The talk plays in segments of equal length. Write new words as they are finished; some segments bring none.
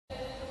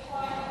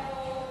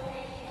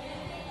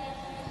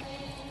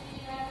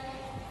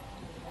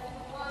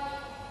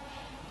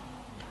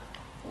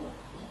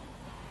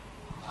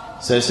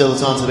So still the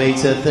time to beat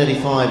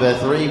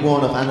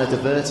 35.31 of Anna de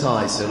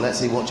Vertais. So let's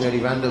see what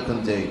Jodie Randall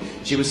can do.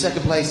 She was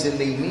second place in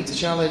the meter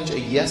challenge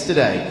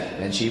yesterday,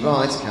 and she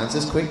rides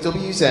Kansas Quick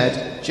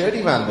WZ,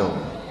 Jodie Randall.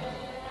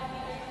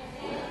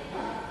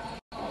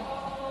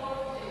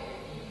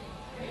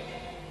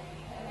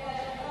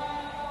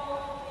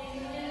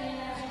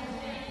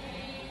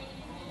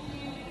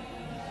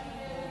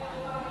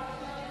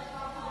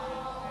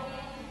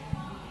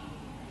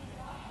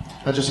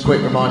 And just a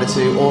quick reminder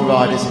to all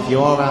riders, if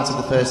you are out of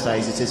the first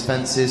phase, it is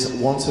fences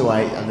 1 to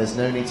 8 and there's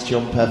no need to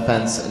jump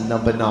fence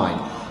number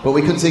 9. But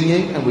we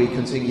continue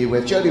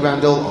with Jodie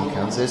Randall on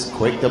Kansas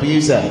Quick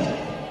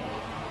WZ.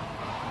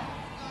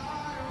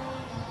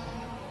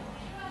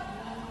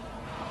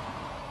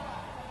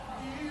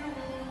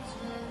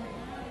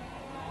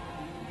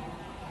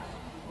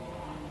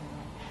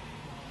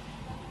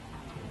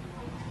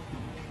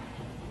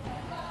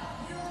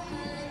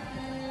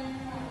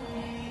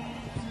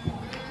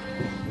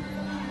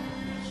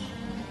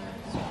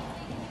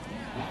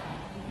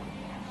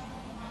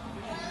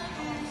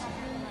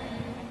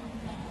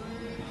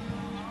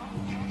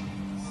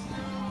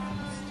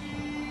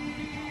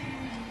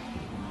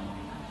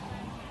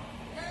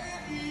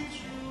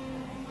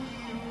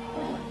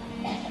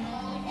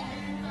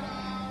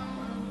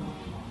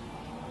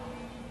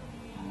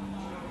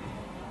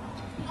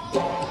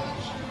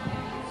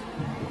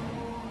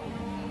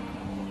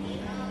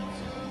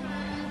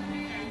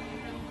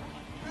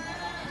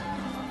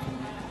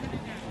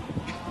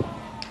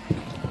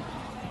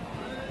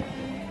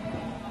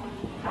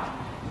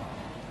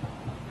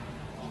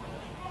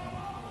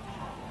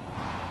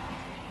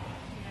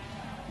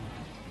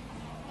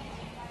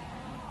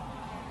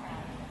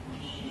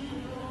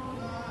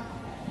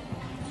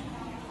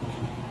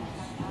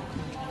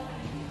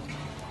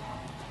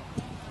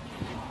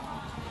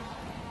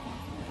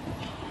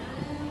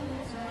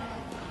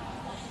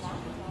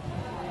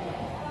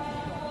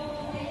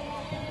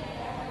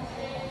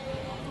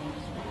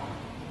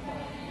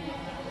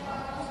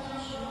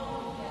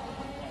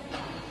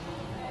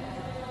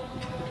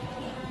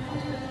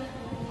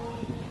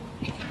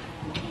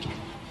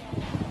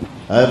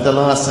 Over the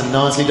last,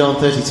 nicely done,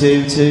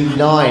 32 to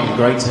 9.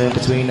 Great turn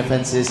between the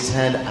fences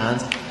 10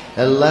 and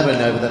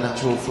 11 over the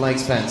natural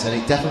flakes fence, and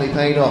it definitely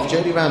paid off.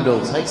 Jodie Randall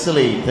takes the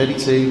lead,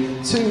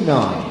 32 to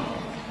 9.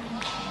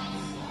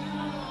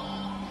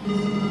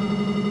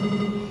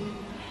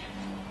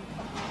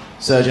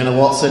 So Jenna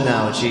Watson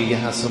now, and she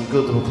has some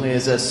good double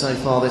clears so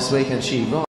far this week, and she